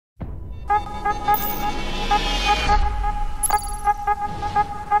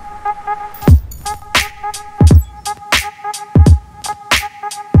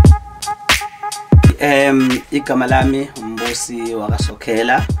Igama lami umbusi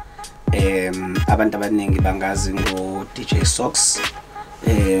wakaSokhela. Abantu abaningi bangazi ngo DJ Sox.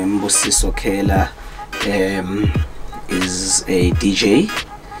 Mbusi Sokhela is a DJ,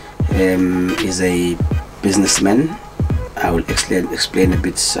 is a businessman. I will explain a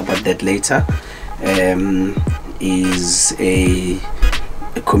bit about that later. Is a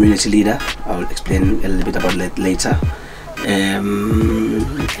community leader. I will explain a little bit about that later.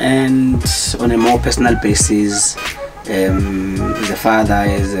 And on a more personal basis, is a father,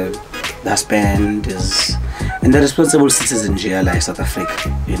 is a husband, and the responsible citizen here like South Africa,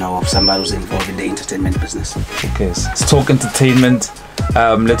 you know, of somebody who's involved in the entertainment business. Okay, so let's talk entertainment.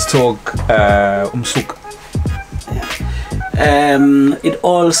 Let's talk umsuka. Yeah. It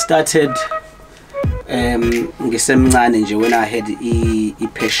all started ngisemncane nje when I had a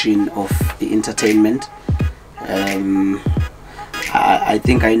passion of the entertainment. I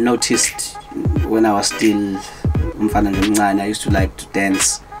think I noticed when I was still umfana nje omncane, I used to like to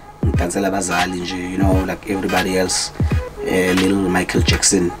dance. Ngidansela abazali nje, you know, like everybody else, little Michael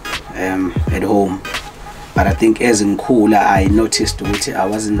Jackson at home. But I think as in cooler, I noticed that I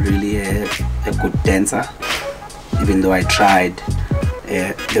wasn't really a good dancer, even though I tried.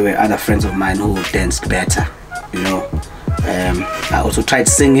 There were other friends of mine who danced better, you know. I also tried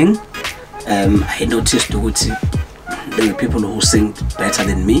singing. I noticed that there were people who sing better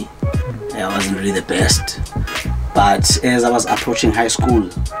than me. I wasn't really the best. But as I was approaching high school,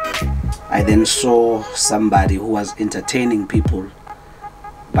 I then saw somebody who was entertaining people,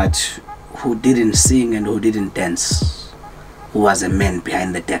 but who didn't sing and who didn't dance, who was a man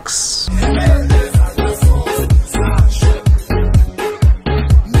behind the decks.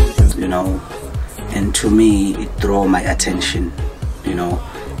 You know, and to me it drew my attention, you know,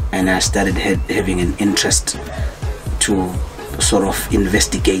 and I started having an interest to sort of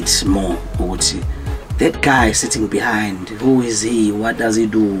investigate more. That guy sitting behind, who is he? What does he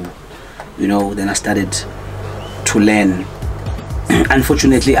do? You know, then I started to learn.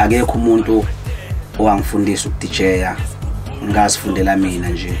 Unfortunately, akekho umuntu owangifundisa ukudijaya. Ngazifundela mina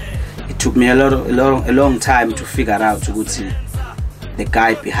nje. It took me a long time to figure out the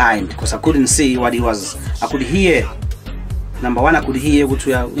guy behind, because I couldn't see what he was. I could hear. Number one, I could hear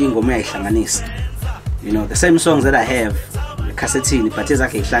ukuthi ingoma uyayihlanganisa. You know, the same songs that I have, cassette, but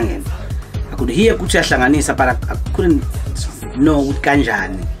ezakhe ihlangene. I could hear ukuthi uyahlanganisa, but I couldn't know ukuthi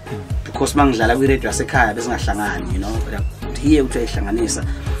kanjani, because mangidlala kwi radio yasekhaya bese ngahlangani, you know. But I could hear ukuthi uyahlanganisa,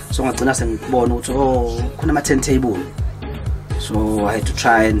 so ngagcina sengibona ukuthi oh kuna ama turntable. So I had to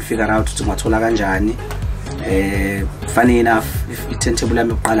try and figure out ukuthi ngathola kanjani. Funny enough, if turntable yami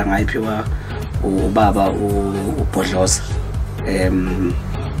yokuqala ngayiphiwa ubaba uBhodloza.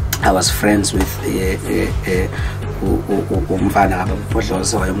 I was friends with umfana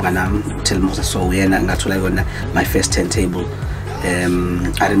kaBhodloza wayomnganami uThelmusa, so uyena ngathola yona my first turntable.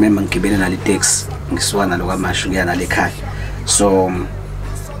 I remember ngibene nale taxi ngisuka nalo kwaMashu ngiya nale ekhaya, so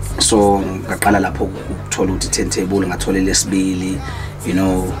ngaqala lapho ukuthola ukuthi turntable ngathola lesibili, you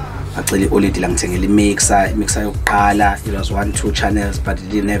know. Actually already la ngithengela imixer yokuqala. It was 1-2 channels, but it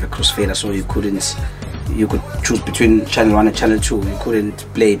didn't have a crossfader, so you could choose between channel 1 and channel 2. You couldn't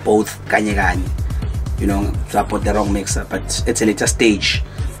play both kanye, you know. So I bought the wrong mixer, but at a later stage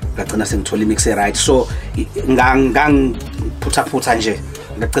ngagcina sengithola imixer right, so ngangiputha nje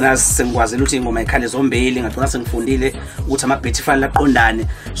ngagcina sengikwazela ukuthi ingoma ikhale zombili, ngagcina sengifundile ukuthi ama-beat fanele aqondane.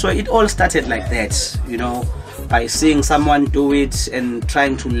 So it all started like that, you know, by seeing someone do it and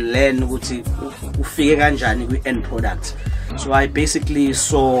trying to learn ukuthi ufike kanjani kwi end product. So I basically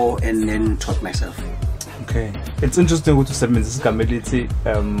saw and then taught myself. Okay, it's interesting what you said,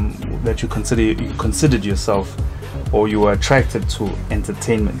 that you considered yourself, or you were attracted to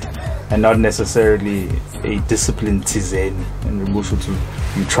entertainment and not necessarily a discipline tizen. And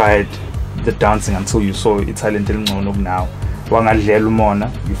you tried the dancing until you saw Italian now.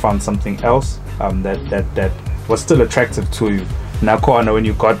 You found something else that was still attractive to you. Now, when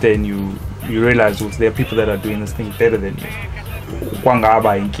you got there and you realized there are people that are doing this thing better than you.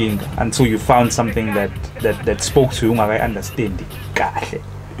 Until you found something that spoke to you, I understand it.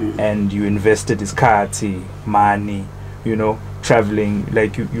 And you invested his car, money, you know, traveling,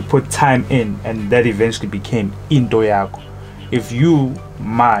 like you put time in, and that eventually became into yako. If you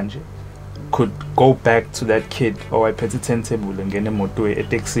could go back to that kid or a petit turntable and get a moto a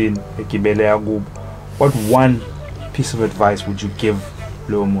taxi, what one piece of advice would you give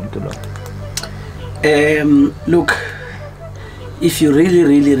Lo Muntulo? Look, if you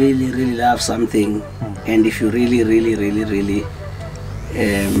really love something, and if you're really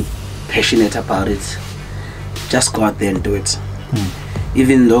passionate about it, just go out there and do it.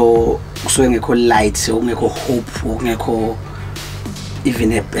 Even though ungekho light, ungekho hope, ungekho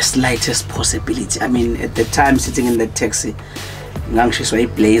even a slightest possibility. I mean, at the time sitting in the taxi, ngangishiswa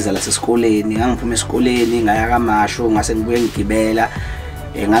iblazer lasesikoleni, ngangiphuma esikoleni ngaya kamasho ngase ngibuye ngigibela,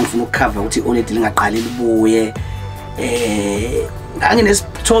 ngangifuna ukucover ukuthi already lingaqali libuye,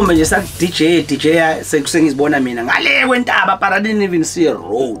 nganginesithombe nje sa DJ sengizibona mina ngale kwentaba, but I didn't even see a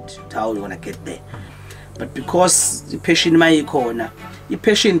road to how you want to get there. But because the passion mayikhona, the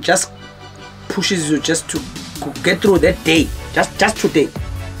passion just pushes you just to get through that day, just today.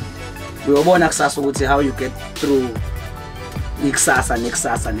 We wabona kusasa ukuthi how you get through next.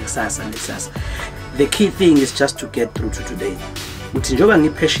 The key thing is just to get through to today. Uthi njoba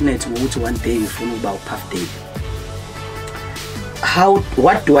ngipassionate ukuthi one day ngifuna ukuba uPuff Daddy.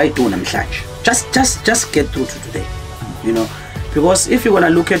 What do I do namhlanje? Just get through to today. You know, because if you're gonna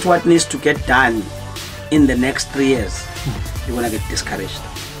look at what needs to get done in the next 3 years, you're gonna get discouraged.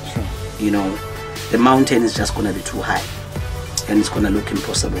 Sure. You know, the mountain is just gonna be too high and it's gonna look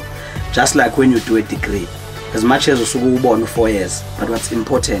impossible. Just like when you do a degree, as much as usuku ubona 4 years, but what's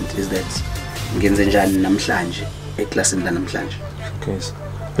important is that ngenze njani namhlanje eclassini namhlanje. Okay, so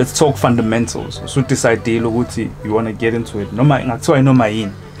let's talk fundamentals. So decide ukuthi you want to get into it.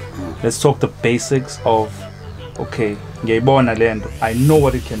 Let's talk the basics of, okay, ngiyayibona lento, I know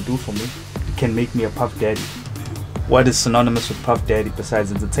what it can do for me. It can make me a Puff Daddy. What is synonymous with Puff Daddy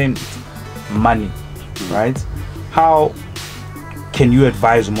besides entertainment? Money, right? How can you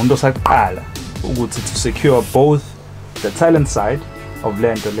advise umuntu osaqala ukuthi to secure both the talent side of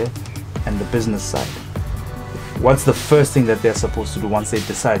lento le and the business side? What's the first thing that they're supposed to do once they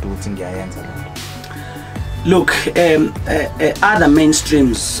decide ukuthi ngiyayenza lento? Look, other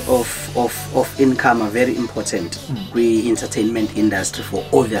mainstreams of income are very important. We entertainment industry for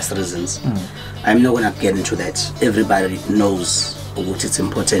obvious reasons. I'm not gonna get into that. Everybody knows what it's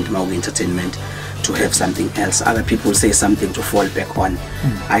important in entertainment to have something else. Other people say something to fall back on.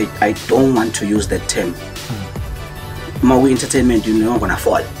 I don't want to use that term. Maui entertainment, you're not gonna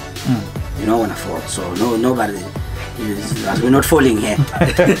fall. You're not gonna fall. So nobody. We're not falling here.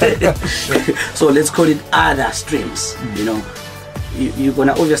 So let's call it other streams. You know, you're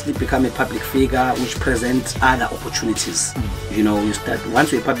gonna obviously become a public figure, which presents other opportunities. You know, you start,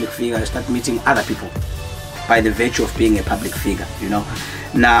 once you're a public figure, you start meeting other people by the virtue of being a public figure. You know,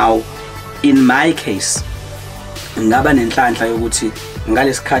 now in my case, ngaba nenhlanhla yokuthi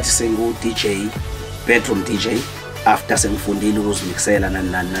ngalesikhathi sengu DJ, bedroom DJ, after sengifundile ukuzimixela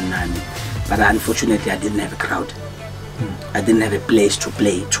nani. But unfortunately I didn't have a crowd. I didn't have a place to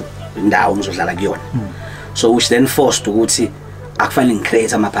play to. Ndawo ngizodlala kuyona. So which then forced ukuthi akufanele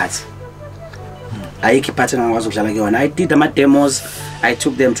ngicreate ama-party. Ayikho i-party engakwazi ukudlala kuyona. I did ama demos, I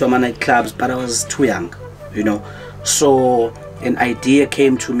took them to ama nightclubs, but I was too young, you know. So an idea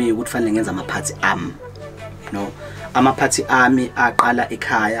came to me ukuthi fanele ngenza ama-party ami. You know, ama-party ami aqala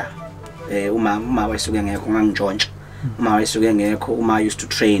ekhaya. Uma wayisuke ngekho ngangijonsha. Uma wayisuke ngekho, uma I used to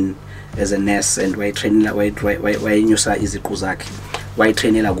train as a nurse and wayenyusa iziqu zakhe,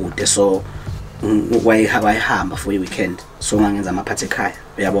 wayitrainela kude, so wayihamba for i-weekend, so ngangenza ama-party ekhaya,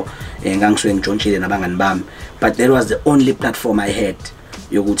 yabo, ngangisuke ngijontshile nabangani bami, but that was the only platform I had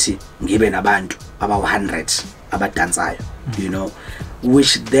yokuthi ngibe nabantu aba-100 abadansayo, you know,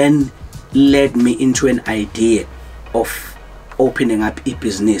 which then led me into an idea of opening up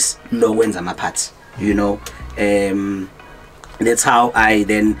a-business lokwenza ama-party, you know. That's how I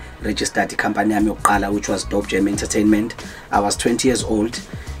then registered the company which was Dope Jam Entertainment. I was 20 years old,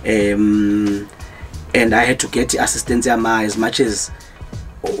 and I had to get the assistance as much as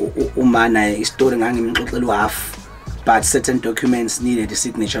umana story half, but certain documents needed a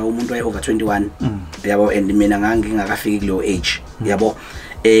signature umuntu over 21, yabo, and mina ngingakafiki kulo age, yabo.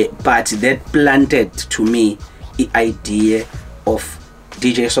 But that planted to me the idea of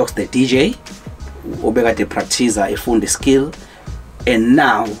DJ Sox the DJ, obeka the practitioner, efunda skill. And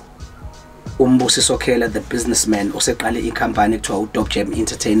now Umbusiso Kela, the businessman, oseqale icompany to Dope Jam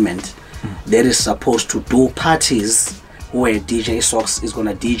Entertainment, that is supposed to do parties where DJ Sox is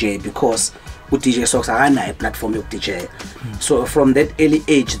gonna DJ, because with DJ Sox akana a platform of DJ. So from that early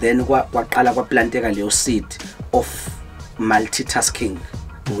age then waqala kwaplanteka leyo seed of multitasking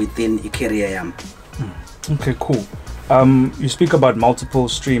within a career yam. Okay, cool. You speak about multiple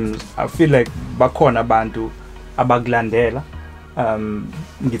streams. I feel like bakhona abantu abakulandela.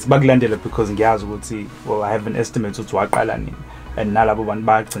 Ngithi bakulandela because ngiyazi ukuthi, well, I have an estimate ukuthi waqala nini, and nalabo bantu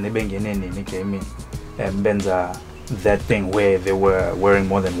bagcine bengene nini egaming, benza that thing where they were wearing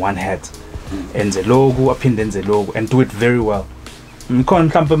more than one hat. And the logo, and logo, and do it very well.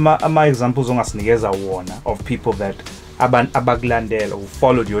 My examples of people that who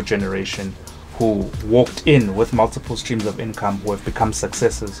followed your generation, who walked in with multiple streams of income, who have become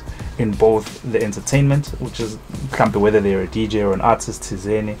successes in both the entertainment, which is whether they're a DJ or an artist,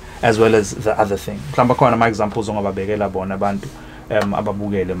 as well as the other thing. My examples who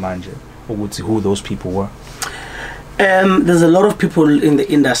those people were. There's a lot of people in the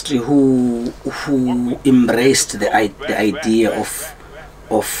industry who embraced the idea of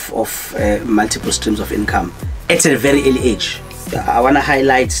multiple streams of income at a very early age. I want to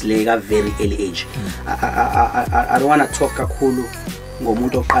highlight like a very early age. I don't want to talk kakhulu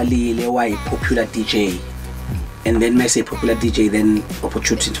ngomuntu oqalile why popular DJ, and then when I say popular DJ, then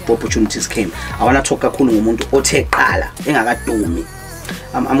opportunities came. I want to talk kakhulu ngomuntu othe qala engakadumi.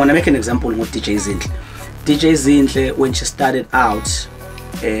 I'm going to make an example with DJ Zinhle. DJ Zinhle, when she started out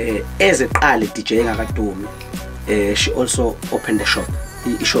as a qale DJ engakadumi, she also opened a shop.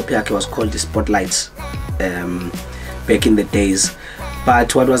 The shop yakhe was called the Spotlights back in the days.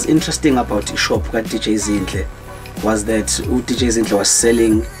 But what was interesting about the shop at DJ Zinhle was that DJ Zinhle was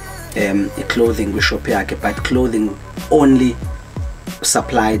selling clothing with shop yakhe, but clothing only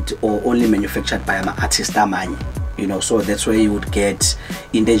supplied or only manufactured by an artist amanye. You know, so that's where you would get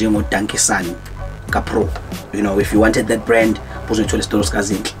in the Jengo Danke San Capro. You know, if you wanted that brand,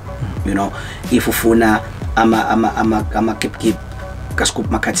 you know, if ufuna ama kip kaskup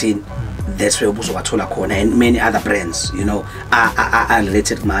makatin, that's where Watula Corner and many other brands, you know, are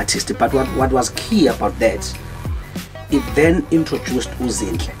related to my artist. But what was key about that, it then introduced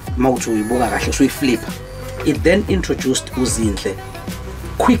Uzinhle. We flip. It then introduced Uzinhle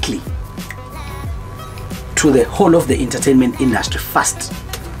quickly to the whole of the entertainment industry fast,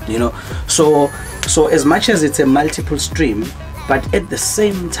 you know. So as much as it's a multiple stream, but at the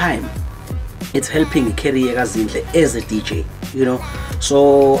same time it's helping career Zinhle as a DJ, you know.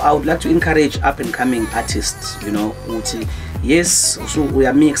 So I would like to encourage up and coming artists, you know, yes, we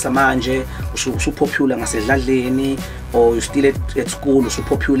are mixed manje, so popular ngasedladleni, or you still at school, so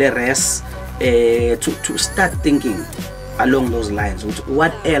popular res, to start thinking along those lines.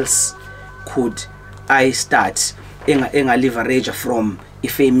 What else could I start enga leverage from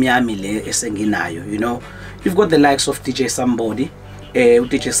ifame yami le esenginayo, you know? You've got the likes of DJ Somebody.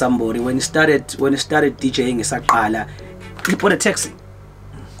 DJ Somebody, when he started DJing esaqala, he bought a taxi,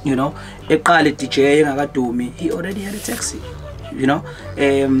 you know. Eqala DJing akadumi, he already had a taxi, you know.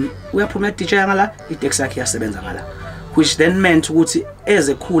 We are promote DJ ngala, itaxi yakhe yasebenza ngala, which then meant ukuthi as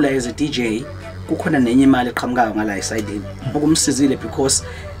a cooler as a DJ kukhona nenye imali eqhamukayo ngala esidini okumsizile, because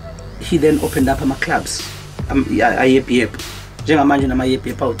he then opened up ama clubs, ayep njengamanje namayep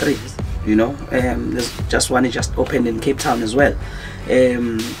awu3, you know. There's just one he just opened in Cape Town as well.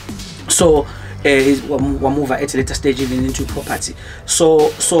 So we'll move at a later stage even into property.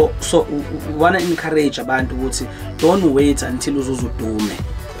 So wanna encourage abantu ukuthi don't wait until uzuzudume.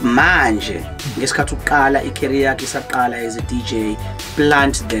 Manje ngesikhathi uqala icareer yakhe isaqala as a DJ,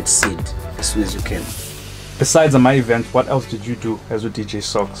 plant that seed as soon as you can. Besides my event, what else did you do as a DJ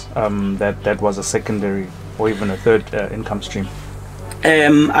Sox that was a secondary or even a third income stream?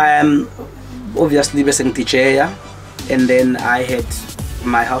 I am obviously best DJ, and then I had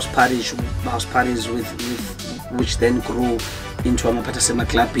my house parties with which then grew into Amapatasema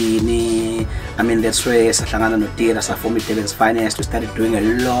Clubini. I mean, that's where Sahlangana Notira, Safomi Devon's Finance, we started doing a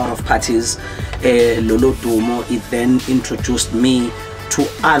lot of parties. Lolo Dumo, it then introduced me to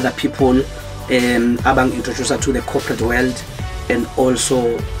other people. Abang introduced her to the corporate world and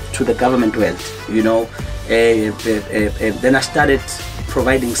also to the government world, you know. Then I started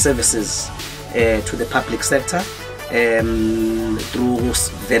providing services to the public sector through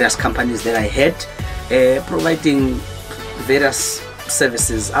various companies that I had, providing various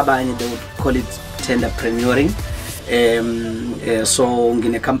services. Abanye, they would call it tenderpreneuring. So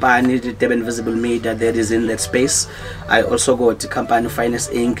in a company, the Durban Visible Media, that is in that space. I also got a company, Finance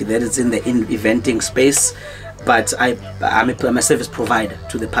Inc., that is in the eventing space. But I'm a service provider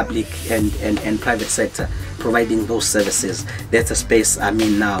to the public and private sector, providing those services. That's a space I'm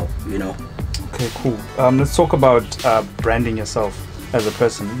in now, you know. Okay, cool. Let's talk about branding yourself as a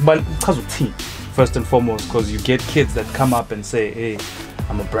person. But because of team, first and foremost, because you get kids that come up and say, hey,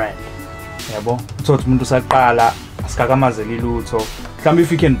 I'm a brand. So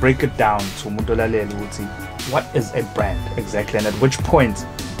if you can break it down to what is a brand exactly, and at which point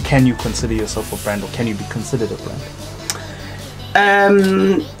can you consider yourself a brand, or can you be considered a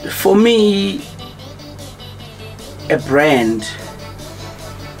brand? For me, a brand,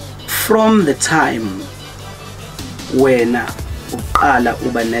 from the time wena uqala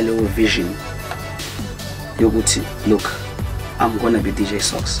uba naleyo vision yokuthi look, I'm gonna be DJ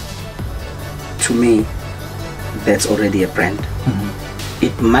Sox. To me, that's already a brand.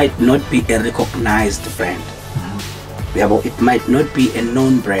 It might not be a recognized brand. It might not be a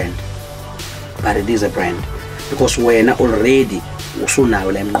known brand, but it is a brand because we're already,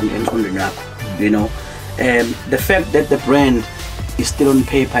 you know, the fact that the brand is still on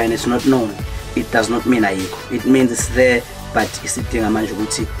paper and it's not known, it does not mean ayikho. It means it's there, but isidinga manje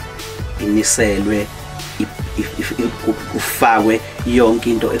ukuthi iniselwe ufakwe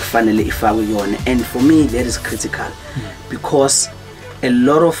yonke into ekufanele ifakwe yona. And for me that is critical because a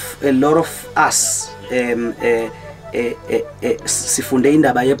lot of us sifunde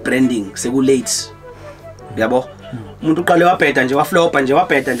indaba ye branding sekulate, yabo. Umuntu uqale wabheda nje waflopa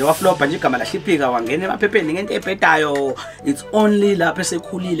nje igama lahliphika wangena emaphepheni ngento ebhedayo. It's only lapho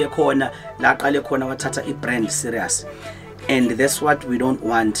esekhulile khona la qale khona wathatha ibrand serious, and that's what we don't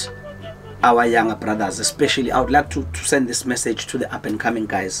want our younger brothers, especially. I would like to send this message to the up and coming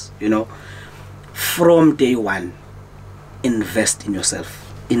guys, you know, from day one, invest in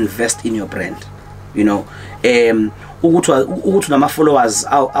yourself, invest in your brand, you know. Ukuthi nama followers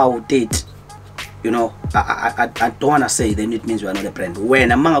outdate, you know, I don't want to say then it means you are not a brand.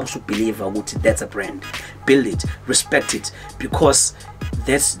 When among us believe that's a brand, build it, respect it, because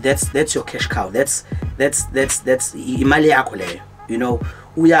that's your cash cow. That's imali yakho leyo, you know.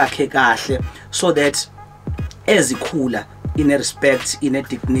 Uyakhe kahle so that ezikhula in a respect, in a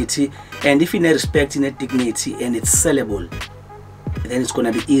dignity, and if in a respect, in a dignity, and it's sellable, then it's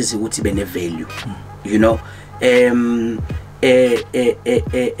gonna be easy ukuthi be ne value, you know. And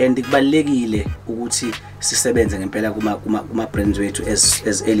kubalekile ukuthi sisebenze ngempela kuma brands wethu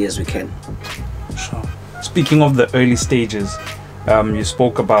as early as we can. Sure. Speaking of the early stages, you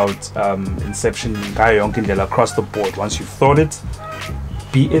spoke about inception ngayo yonke indlela across the board. Once you've thought it,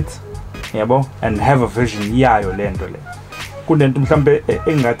 be it, yabo, and have a vision yayo lento le. Kunento mhlambe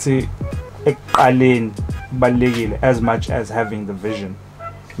engathi ekuqaleni kubalekile as much as having the vision,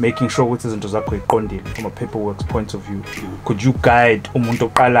 making sure ukuthi izinto zakho iqondile from a paperwork point of view. Could you guide umuntu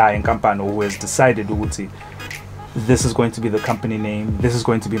oqalayo enkampani who has decided ukuthi this is going to be the company name, this is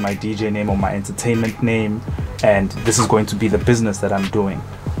going to be my DJ name or my entertainment name, and this is going to be the business that I'm doing?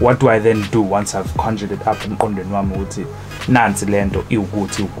 What do I then do once I've conjured it up in qondweni wami ukuthi nansi lento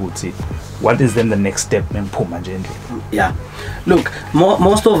iwukuthi? What is then the next step in Puma gently? Yeah, look,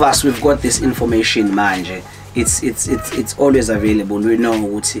 most of us, we've got this information manje. It's always available. We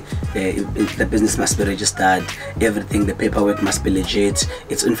know the business must be registered, everything, the paperwork must be legit.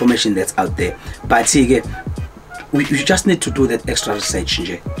 It's information that's out there, but we just need to do that extra research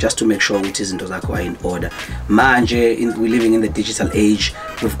just to make sure which is in order. Manje, we're living in the digital age.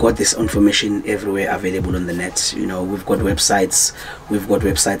 We've got this information everywhere available on the net. You know, we've got websites. We've got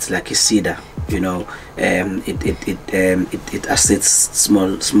websites like Isida. You know, it assists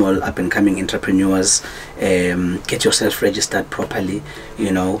small up and coming entrepreneurs. Get yourself registered properly.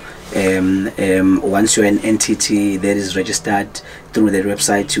 You know, once you're an entity that is registered through the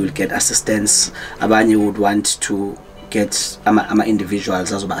website, you will get assistance. Abanye would want to get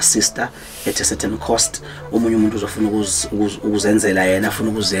individuals as a sister at a certain cost. Omunye umuntu uzofuna ukuzenzela yena afuna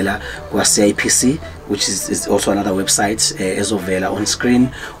ukuzela kwa CIPC, which is also another website ezovela on screen.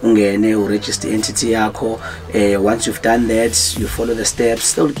 Ungene uregister entity yakho. Once you've done that, you follow the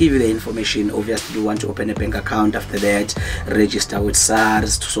steps. They'll give you the information. Obviously, you want to open a bank account after that, register with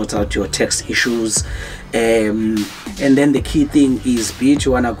SARS to sort out your tax issues. And then the key thing is, be it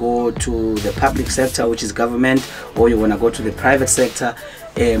you want to go to the public sector, which is government, or you want to go to the private sector,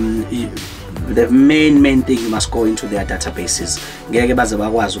 the main thing, you must go into their databases.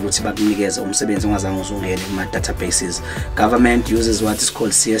 Databases. Government uses what is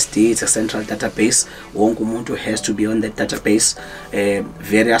called CSD. It's a central database. Umuntu has to be on that database.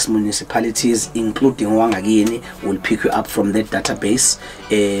 Various municipalities, including Wangagini, will pick you up from that database.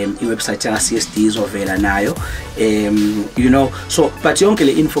 Website CSD is ovela nayo. You know, so but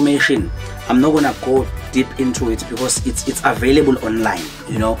yonkele information, I'm not gonna go deep into it because it's available online,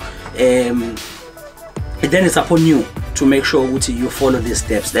 you know. And then it's upon you to make sure that you follow these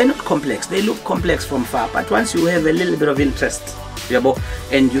steps. They're not complex. They look complex from far, but once you have a little bit of interest,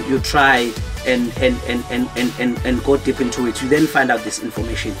 and you try and go deep into it, you then find out this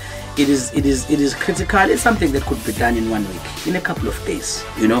information. It is critical. It's something that could be done in 1 week, in a couple of days,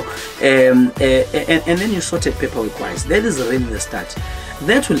 you know. And then you sort it paperwork wise. That is really the start.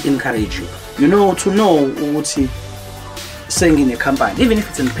 That will encourage you, you know, to know what you saying in a company, even if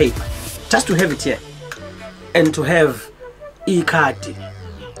it's in paper, just to have it here, and to have e-card,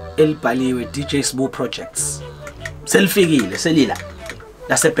 el baliwe DJ Sox projects. Selfigile, selila.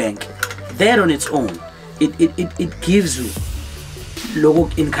 That's a bank. That on its own, it gives you logo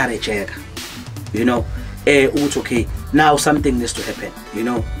encourage, you know, okay, now something needs to happen, you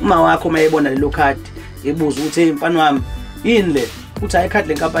know. Uma wakho mayibona lelo card ebuza ukuthi mfana wami inle uthi ayikhathi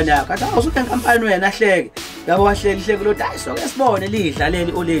le nkampani yakho athi awusuthi inkampani wena ahleke yabo wahleke lo hayi so kesibone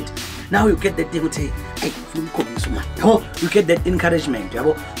lidlaleli oledi. Now you get that thing uthi hey ngikhombisa uma yabo, you get that encouragement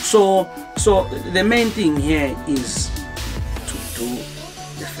yabo. So the main thing here is to do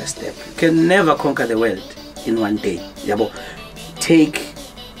the first step. You can never conquer the world in one day yabo. Take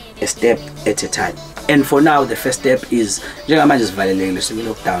a step at a time. And for now, the first step is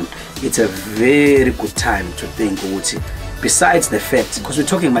lockdown. It's a very good time to think, besides the fact, because we're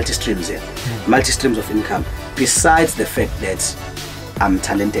talking multi-streams here, multi-streams of income, besides the fact that I'm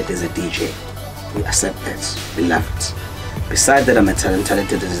talented as a DJ, we accept that, we love it. Besides that, I'm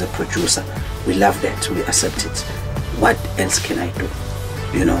talented as a producer, we love that, we accept it. What else can I do?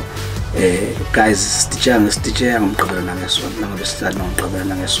 You know? Guys, DJ ngomqhubela nangesonto nangolesithathu ngomqhubela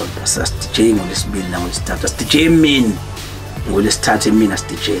nangesonto DJ ngolesibili nangolesithathu DJ min ngolesithathu mina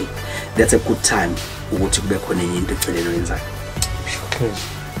DJ. That's a good time ukuthi kube khona enye into eceleni yenzayo. Okay,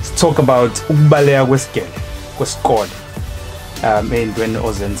 let's talk about ukubaleka kwesikole entweni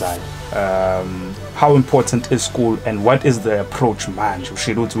ozenzayo. How important is school and what is the approach manje?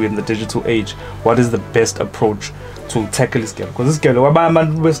 We're in the digital age. What is the best approach to tackle isikele? Because isikele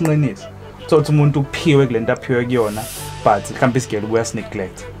abantu besinqinisa thothi umuntu uphiwe kulento aphiwe kuyona, but mhlawumbe isikele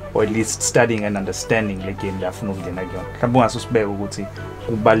kuyasineglect, or at least studying and understanding le game lafuna ukungena kuyona. Mhlawumbe ungasusibeka ukuthi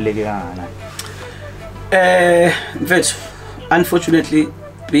kubaluleke kangakanani. Mfethu, unfortunately,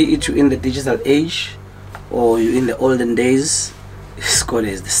 be it you in the digital age or you in the olden days, school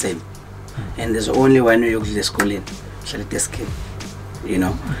is the same. And there's only one way you go to school in, you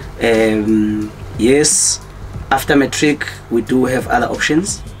know. Yes, after matric we do have other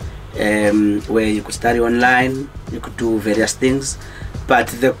options where you could study online, you could do various things, but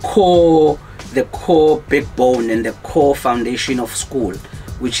the core backbone and the core foundation of school,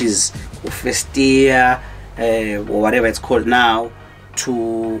 which is first year or whatever it's called now,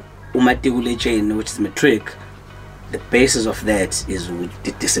 to umatigule chain, which is matric. The basis of that is with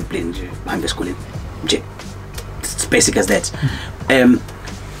the discipline. It's basic as that.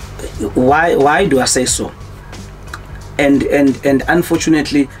 Why do I say so? And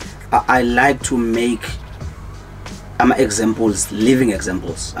unfortunately, I like to make examples, living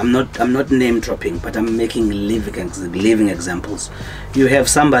examples. I'm not name dropping, but I'm making living examples. You have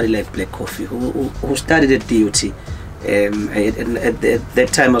somebody like Black Coffee who studied at DUT. At that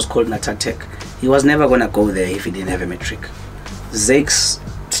time was called Natatech. He was never gonna go there if he didn't have a matric. Zakes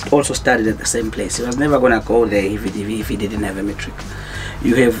also studied at the same place. He was never gonna go there if he didn't have a matric.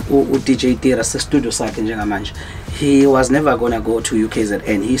 You have DJ Tiras, Studio Sox Geego. He was never gonna go to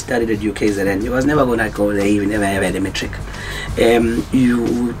UKZN. He studied at UKZN. He was never gonna go there if he never had a matric.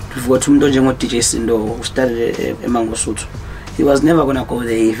 You've got DJ Sindo who studied at Mangosuthu. He was never gonna go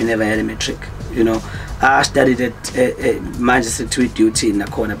there if he never had a matric. You know, I studied at Manchester Tweet Duty in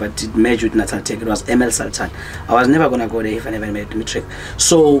Nakona, but it merged with Natal Tech. It was ML Sultan. I was never gonna go there if I never made the matric.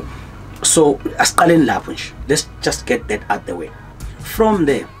 So let's just get that out the way. From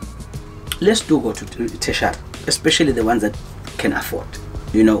there, let's go to tertiary, especially the ones that can afford.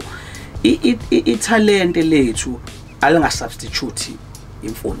 You know, it's talent lethu alanga substitute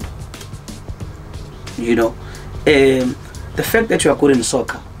imfundo. You know, the fact that you are good in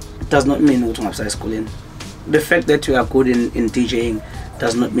soccer does not mean you're going to school in. The fact that you are good in DJing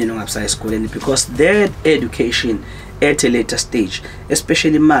does not mean you're going to school in, because that education at a later stage,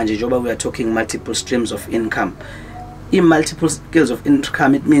 especially manje, we are talking multiple streams of income. In multiple skills of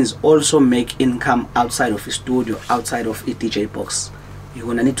income, it means also make income outside of a studio, outside of a DJ box. You're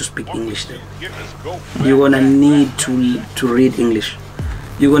gonna need to speak English there. You're gonna need to read English.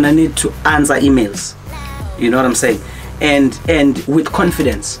 You're gonna need to answer emails. You know what I'm saying? And with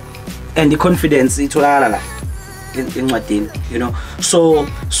confidence. And the confidence, it's you know. So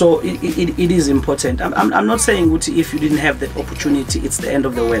it is important. I'm not saying if you didn't have that opportunity, it's the end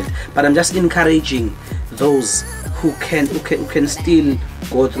of the world. But I'm just encouraging those who can still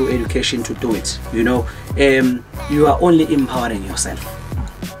go through education to do it. You know, you are only empowering yourself.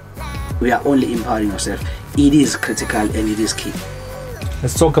 We are only empowering yourself. It is critical and it is key.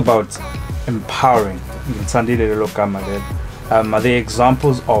 Let's talk about empowering. Are there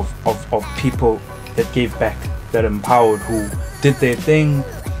examples of people that gave back, that empowered, who did their thing,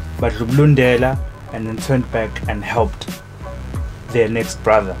 but Rublundela, and then turned back and helped their next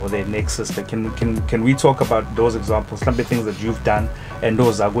brother or their next sister? Can we talk about those examples, some of the things that you've done and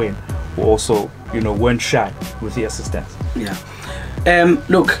those are going? who also, you know, weren't shy with the assistance? Yeah.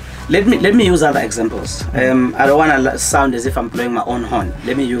 Look, let me use other examples. I don't want to sound as if I'm blowing my own horn.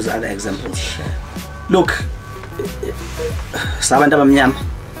 Let me use other examples. Look, sabantu abamnyama,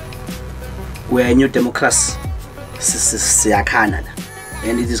 we're a new democracy. Siyakhana,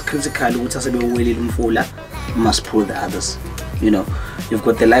 and it is critical ukuthi asebewelile umfula must pull the others. You know, you've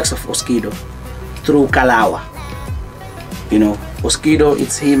got the likes of Oskido through Kalawa. You know, Oskido,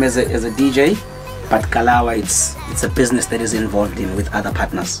 it's him as a DJ, but Kalawa, it's a business that is involved in with other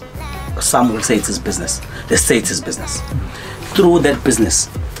partners. Some will say it's his business. They say it's his business. Through that business,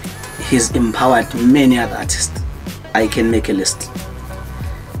 he's empowered many other artists. I can make a list.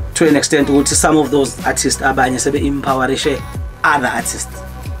 To an extent, some of those artists are empower other artists.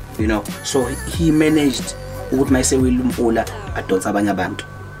 You know, so he managed. We've got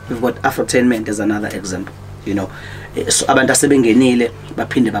Afrotainment as another example. You know, so abantu asebengenile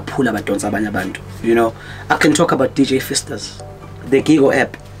baphinde baphula badonsa abanye abantu. You know, I can talk about DJ Fistas, the Geego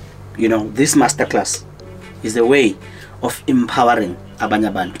app. You know, this masterclass is a way of empowering abanye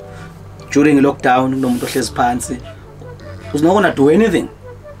abantu. During lockdown, no muntu ohlezi phansi who's not gonna do anything,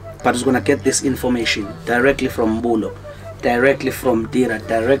 but who's gonna get this information directly from Bulo, directly from Dira,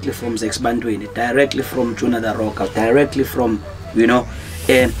 directly from Zex Bandwini, directly from Juna the Rocker, directly from, you know,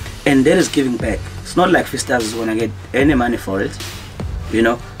 and that is giving back. It's not like Fistas is gonna get any money for it, you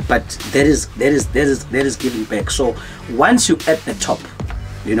know, but that is giving back. So once you at the top,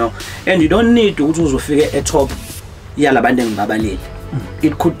 you know, and you don't need to figure a top yala bandeng babaleli.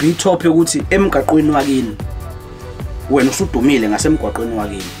 It could be top yokuthi emgaqweni wakini wena usudumile ngasemgwaqweni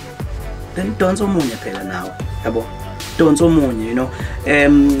wakini, then donsa omunye phela nawe, yabo, donsa omunye, you know.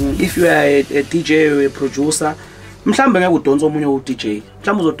 If you are a DJ or a producer, mhlambe ngeke udonsa omunye u-DJ,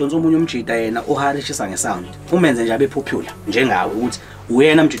 mhlambe uzodonsa omunye umjida yena oharishisa ngesound, umenze nje abe popular njengawe ukuthi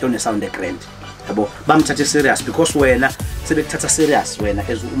wena mjida one-sound egrand, yabo, bamthathe serious because wena sebekuthatha serious wena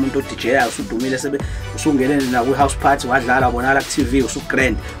as umuntu o-DJ usudumile, sebe usungene na kwi-house party wadlala wabonakala ku-TV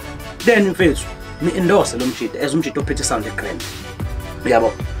usugrand, then mfethu mi-endorse lo mjida as umjida ophethe sound egrand,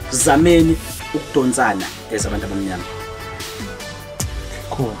 yabo. Zameni ukudonsana as abantu abamnyama.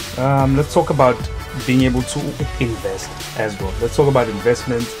 Cool. Let's talk about being able to invest as well. Let's talk about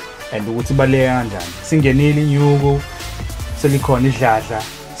investment and ukuthi baleka kanjani. Singenile inyuku, selikhona idladla,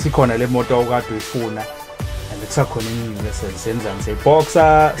 sikhona le moto okade uyifuna, and kusakhona inyuku lesenzani,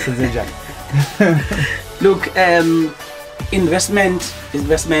 seyboxer, senze njani? Look, investment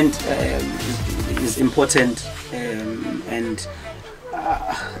is important, and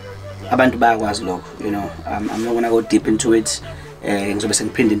abantu bayakwazi lokho, you know. I'm not going to go deep into it, but I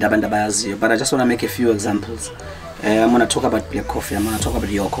just want to make a few examples. I'm going to talk about black coffee. I'm going to talk about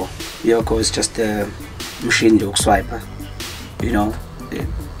Yoko. Yoko is just a machine to swipe, you know.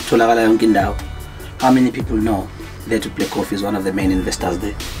 How many people know that black coffee is one of the main investors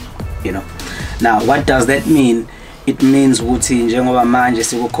there, you know? Now, what does that mean? It means ukuthi njengoba manje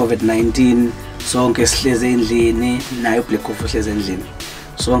siku COVID-19 sonke sihleze endlini, nayo black coffee sihleze endlini,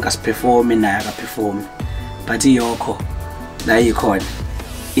 sonke asiperform nayo akaperform, but Yoko la ikhona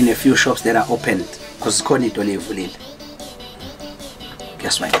in a few shops that are opened because khona into levulile.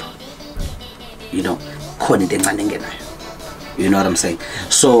 Guess why? You know, khona into encane engenayo. You know what I'm saying?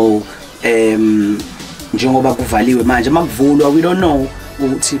 So njengoba kuvaliwe manje makuvulwa, we don't know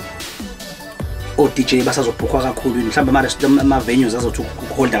ukuthi o-DJ basazobhukhwa kakhulu, mhlawumbe ama-venues azothi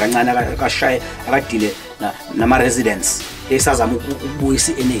ukuholda kancane akashaye akadile nama-residents esazama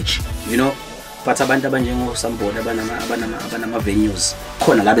ukubuyisa i-energy, you know. But abantu abanjengoSambona abanama-venues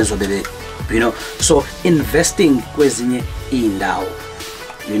khona la bezobe, you know. So investing kwezinye indawo,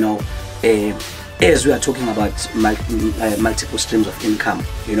 you know, as we are talking about multiple streams of income,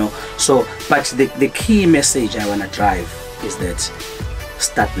 you know. So but the key message I want to drive is that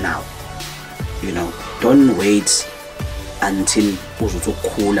start now. You know, don't wait until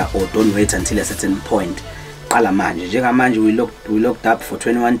uzokhula, or don't wait until a certain point. Qala manje, njengamanje we locked up for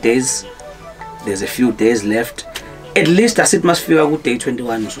 21 days. There's a few days left. At least as it must feel good day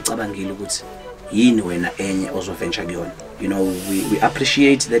 21 usucabangile ukuthi yini wena enye ozoventure kuyona. You know, we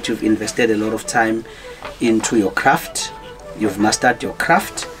appreciate that you've invested a lot of time into your craft. You've mastered your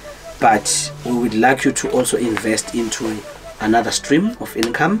craft, but we would like you to also invest into another stream of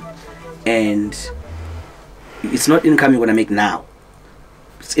income. And it's not income you're gonna make now.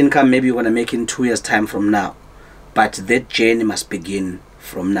 It's income maybe you're gonna make in 2 years' time from now. But that journey must begin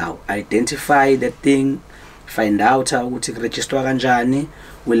from now. Identify that thing, find out how to register kanjani.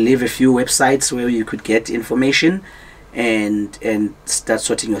 We'll leave a few websites where you could get information and start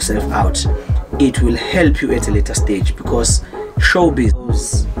sorting yourself out. It will help you at a later stage, because showbiz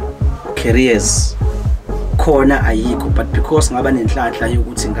careers khona ayikho, but because ngaba nenhlanhla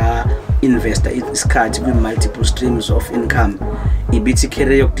yokuthi nga investor isikhathi kwi multiple streams of income, ibithi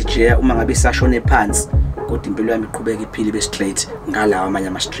career yok DJ uma ngabe isashone phansi kodwa impilo yami iqhubeka iphile ibe straight ngalawa amanye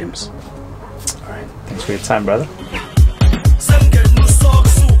ama streams. All right, thanks for your time, brother.